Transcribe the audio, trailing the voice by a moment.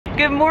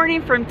Good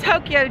morning from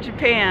Tokyo,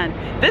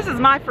 Japan. This is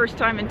my first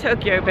time in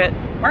Tokyo, but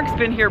Mark's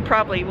been here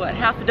probably, what,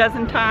 half a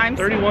dozen times?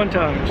 31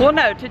 times. Well,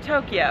 no, to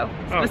Tokyo,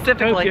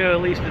 specifically. Tokyo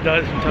at least a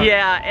dozen times.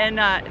 Yeah,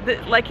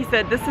 and like he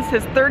said, this is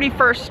his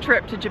 31st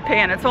trip to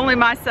Japan. It's only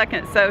my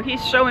second, so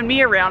he's showing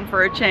me around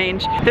for a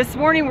change. This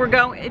morning we're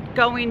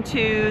going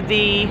to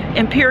the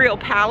Imperial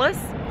Palace,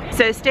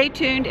 so stay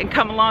tuned and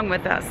come along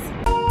with us.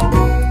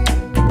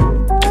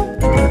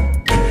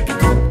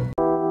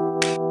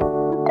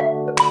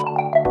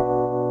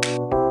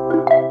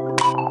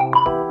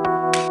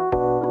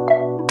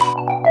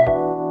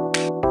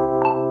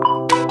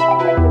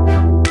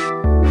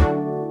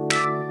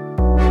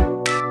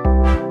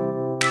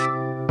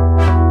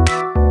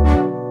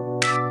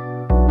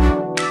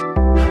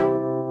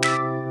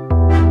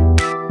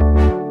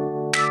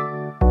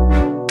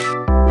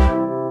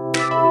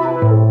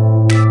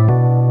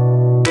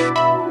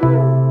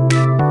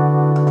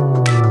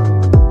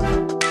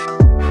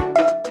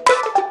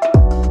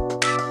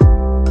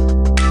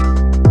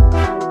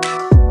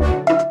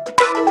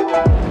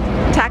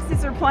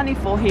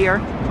 Plentiful here,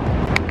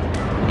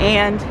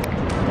 and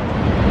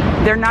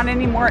they're not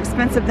any more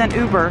expensive than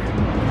Uber,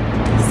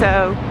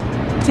 so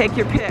take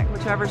your pick,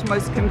 whichever's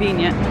most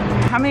convenient.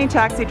 How many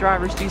taxi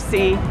drivers do you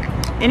see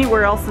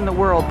anywhere else in the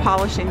world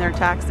polishing their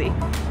taxi?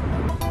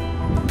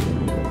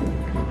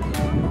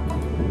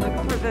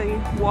 Look for the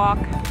walk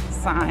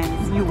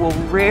signs. You will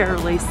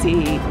rarely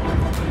see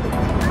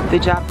the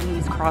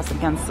Japanese cross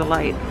against the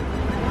light.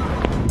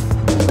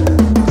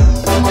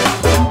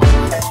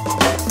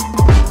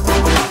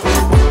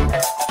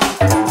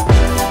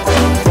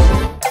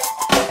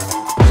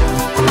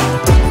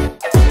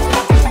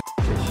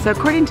 So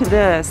according to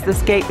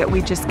this gate that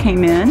we just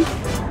came in,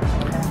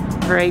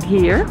 right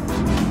here,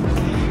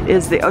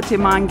 is the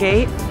Oteman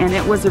gate, and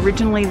it was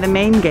originally the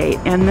main gate.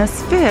 And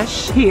this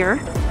fish here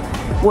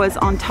was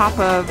on top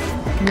of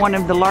one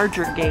of the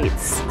larger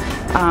gates,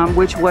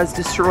 which was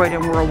destroyed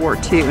in World War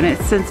II, and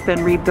it's since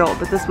been rebuilt,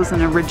 but this was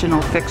an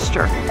original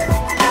fixture.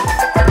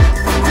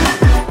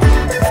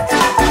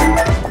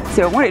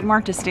 So I wanted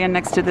Mark to stand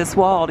next to this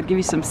wall to give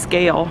you some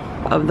scale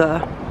of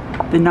the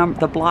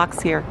blocks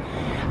here.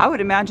 I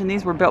would imagine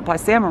these were built by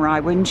samurai,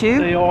 wouldn't you?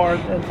 They are.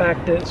 In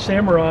fact, the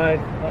samurai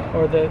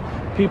are the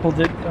people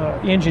that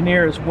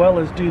engineer as well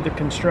as do the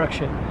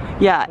construction.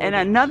 Yeah, and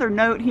another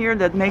note here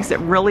that makes it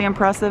really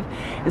impressive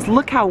is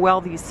look how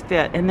well these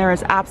fit, and there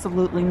is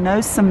absolutely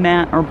no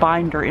cement or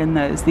binder in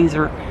those. These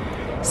are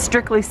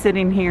strictly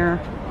sitting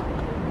here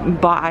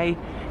by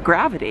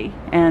gravity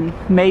and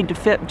made to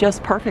fit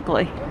just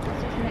perfectly.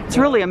 It's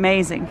really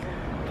amazing.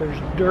 There's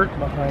dirt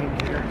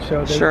behind here,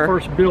 so they Sure.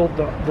 first build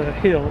the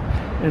hill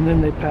and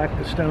then they pack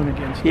the stone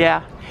against it.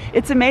 Yeah,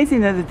 it's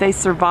amazing though that they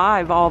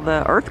survive all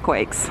the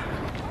earthquakes.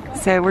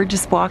 So we're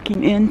just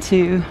walking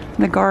into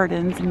the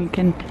gardens, and you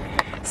can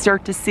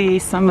start to see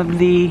some of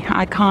the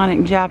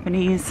iconic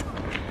Japanese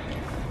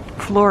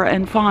flora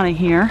and fauna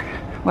here.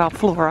 Well,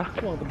 flora.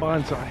 Well, the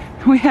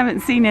bonsai. We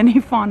haven't seen any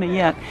fauna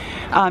yet.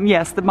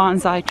 Yes, the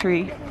bonsai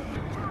tree.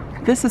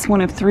 This is one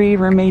of 3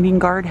 remaining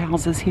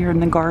guardhouses here in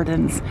the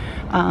gardens.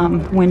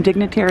 When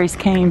dignitaries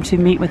came to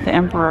meet with the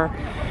emperor,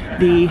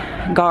 the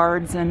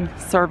guards and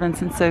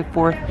servants and so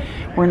forth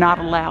were not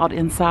allowed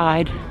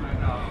inside.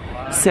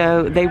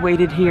 So they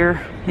waited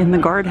here in the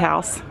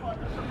guardhouse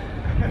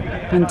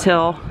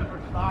until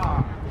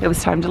it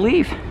was time to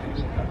leave.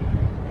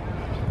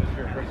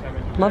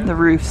 Love the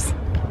roofs.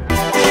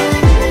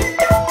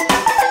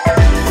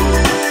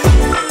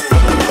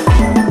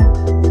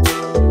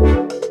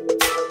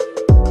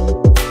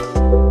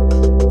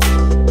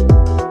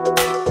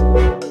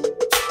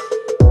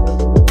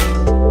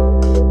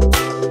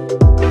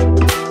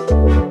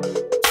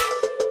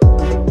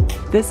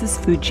 This is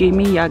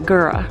Fujimi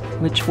Yagura,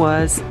 which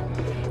was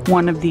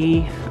one of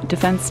the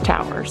defense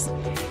towers,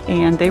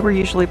 and they were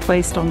usually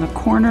placed on the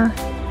corner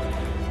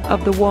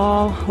of the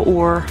wall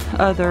or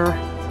other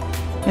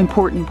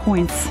important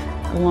points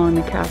along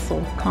the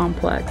castle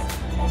complex.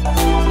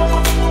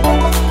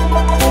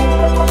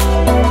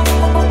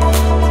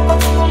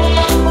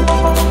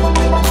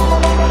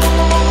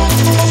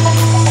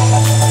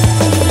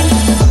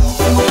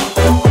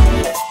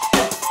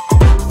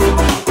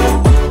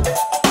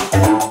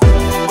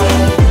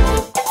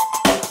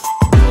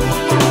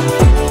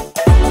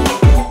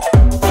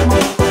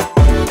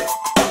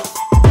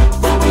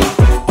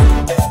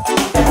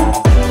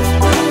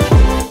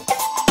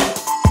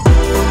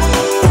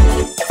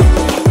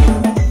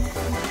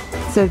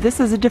 So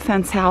this is a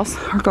defense house,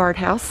 or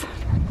guardhouse,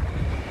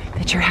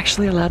 that you're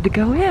actually allowed to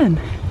go in.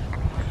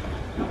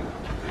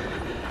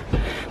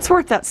 It's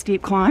worth that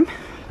steep climb.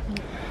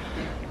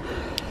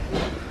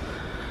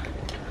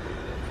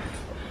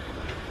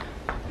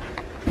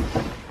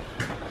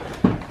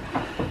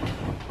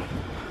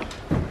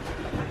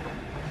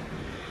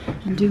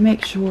 And do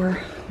make sure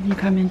when you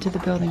come into the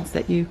buildings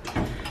that you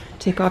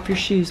take off your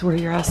shoes where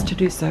you're asked to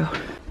do so.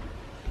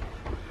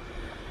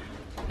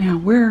 Now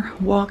we're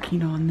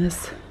walking on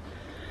this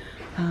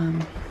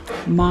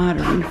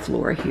modern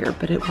floor here,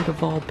 but it would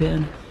have all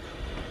been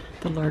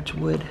the large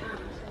wood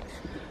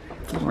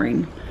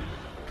flooring.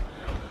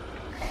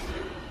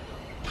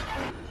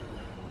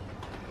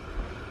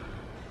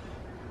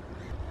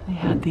 They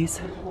had these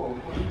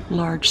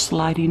large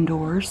sliding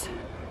doors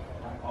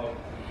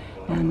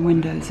and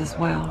windows as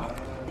well.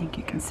 I think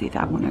you can see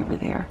that one over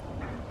there.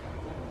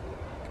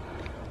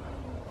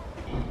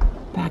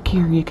 Back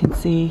here you can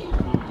see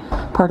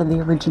part of the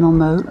original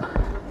moat,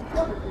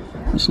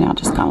 which now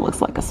just kind of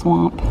looks like a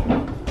swamp.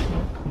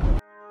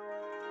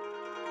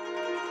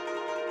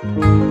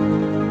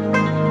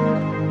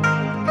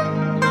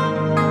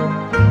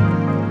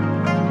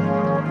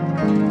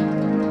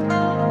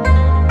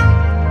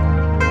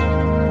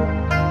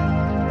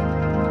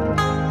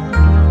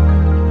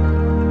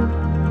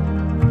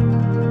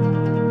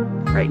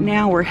 Right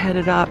now we're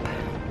headed up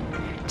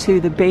to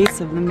the base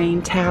of the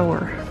main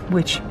tower,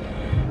 which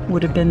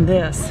would have been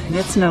this.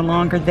 It's no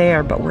longer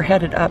there, but we're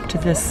headed up to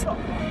this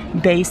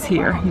base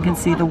here. You can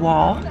see the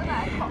wall,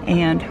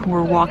 and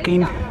we're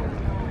walking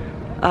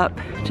up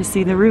to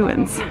see the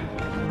ruins.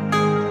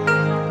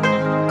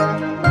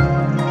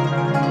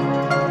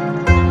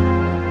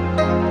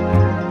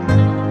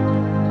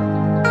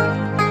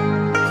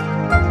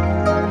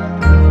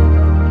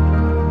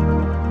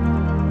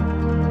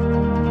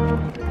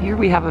 Here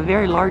we have a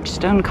very large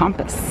stone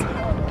compass.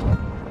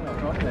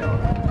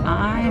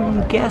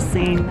 I'm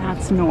guessing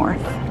that's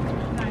north.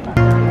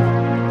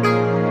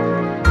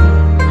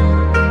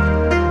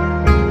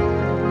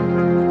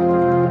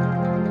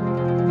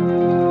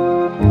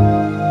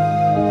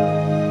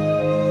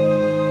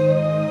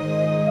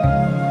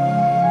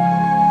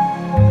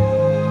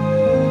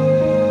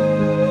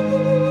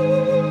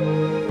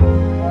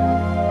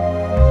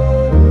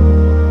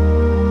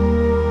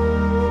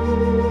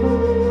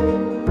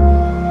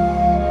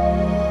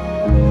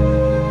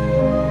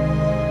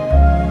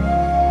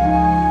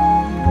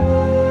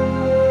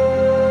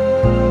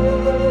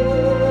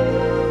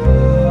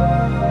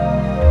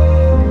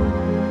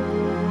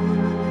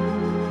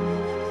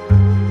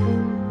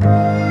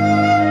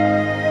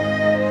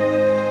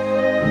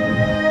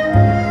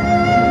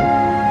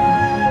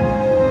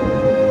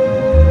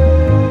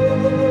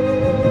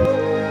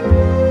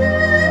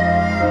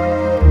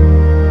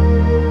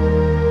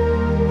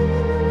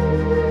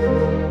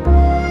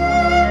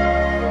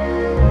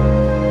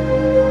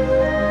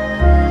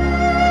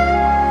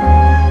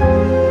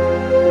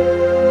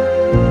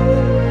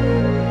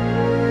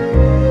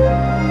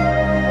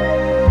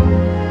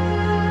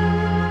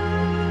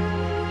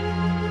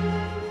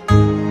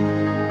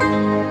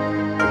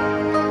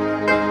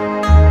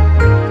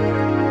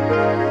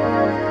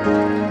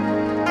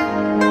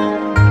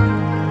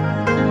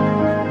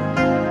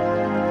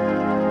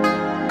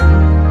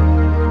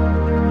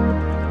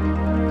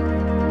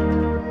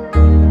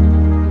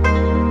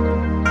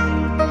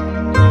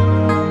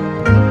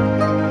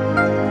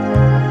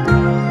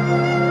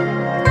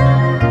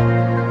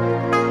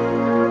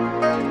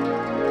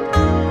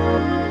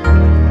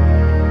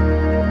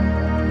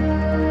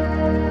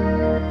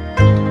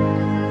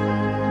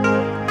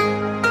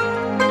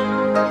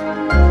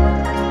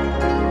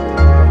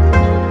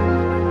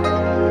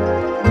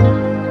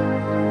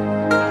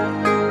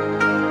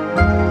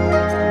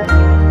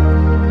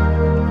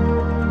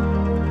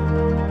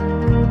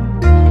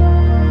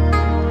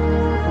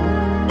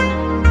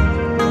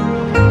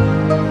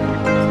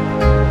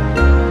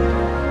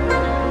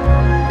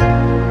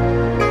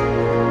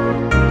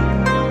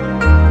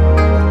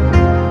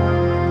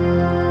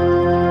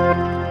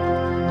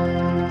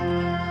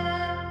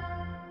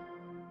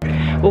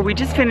 Well, we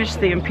just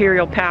finished the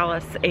Imperial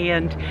Palace,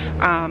 and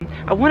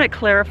I want to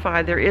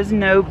clarify, there is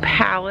no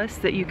palace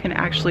that you can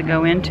actually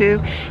go into.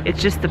 It's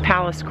just the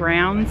palace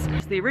grounds.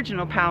 The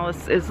original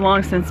palace is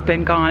long since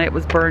been gone. It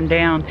was burned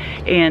down,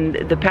 and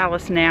the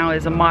palace now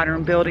is a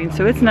modern building,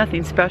 so it's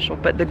nothing special,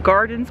 but the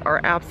gardens are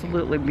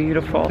absolutely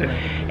beautiful.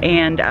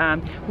 And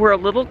we're a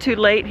little too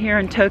late here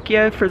in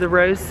Tokyo for the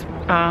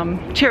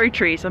cherry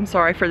trees, I'm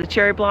sorry, for the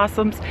cherry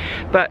blossoms,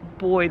 but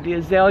boy, the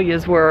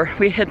azaleas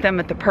we hit them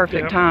at the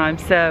perfect time.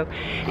 So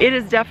it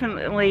is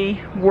definitely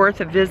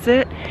worth a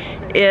visit.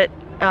 It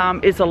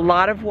is a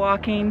lot of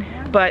walking,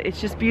 but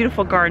it's just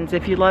beautiful gardens.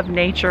 If you love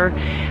nature,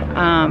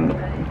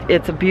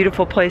 it's a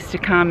beautiful place to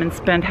come and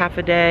spend half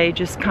a day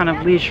just kind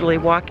of leisurely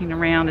walking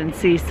around and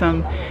see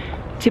some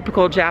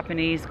typical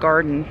Japanese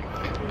garden.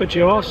 But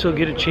you also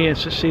get a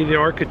chance to see the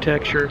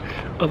architecture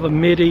of a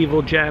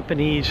medieval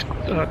Japanese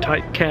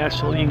type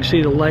castle. You can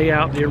see the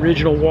layout, the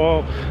original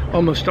wall,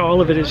 almost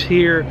all of it is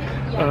here.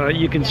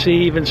 You can see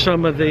even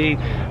some of the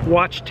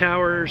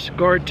watchtowers,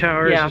 guard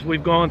towers, as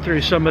we've gone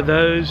through some of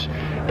those,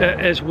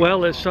 as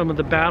well as some of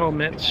the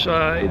battlements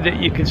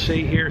that you can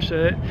see here.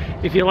 So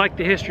if you like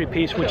the history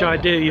piece, which I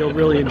do, you'll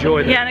really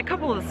enjoy that. Yeah, and a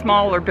couple of the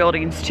smaller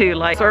buildings too,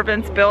 like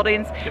servants'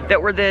 buildings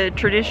that were the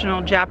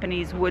traditional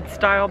Japanese wood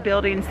style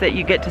buildings that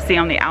you get to see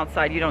on the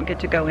outside. You don't get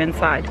to go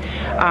inside.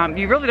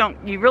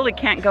 You really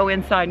can't go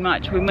inside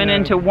much. We went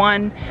into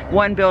one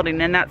building,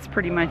 and that's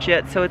pretty much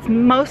it. So it's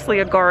mostly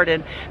a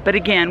garden, but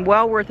again,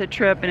 well worth a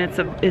trip, and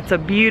it's a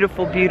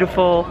beautiful,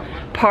 beautiful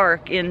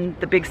park in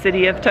the big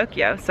city of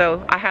Tokyo.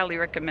 So I highly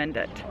recommend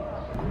it.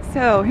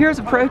 So here's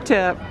a pro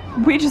tip.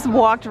 We just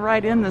walked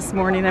right in this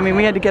morning. I mean,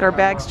 we had to get our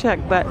bags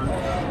checked, but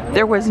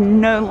there was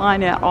no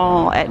line at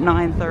all at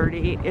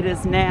 9:30. It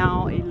is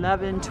now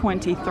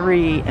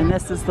 11:23, and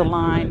this is the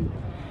line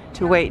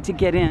to wait to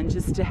get in,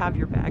 just to have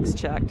your bags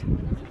checked.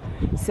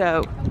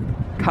 So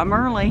come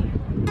early.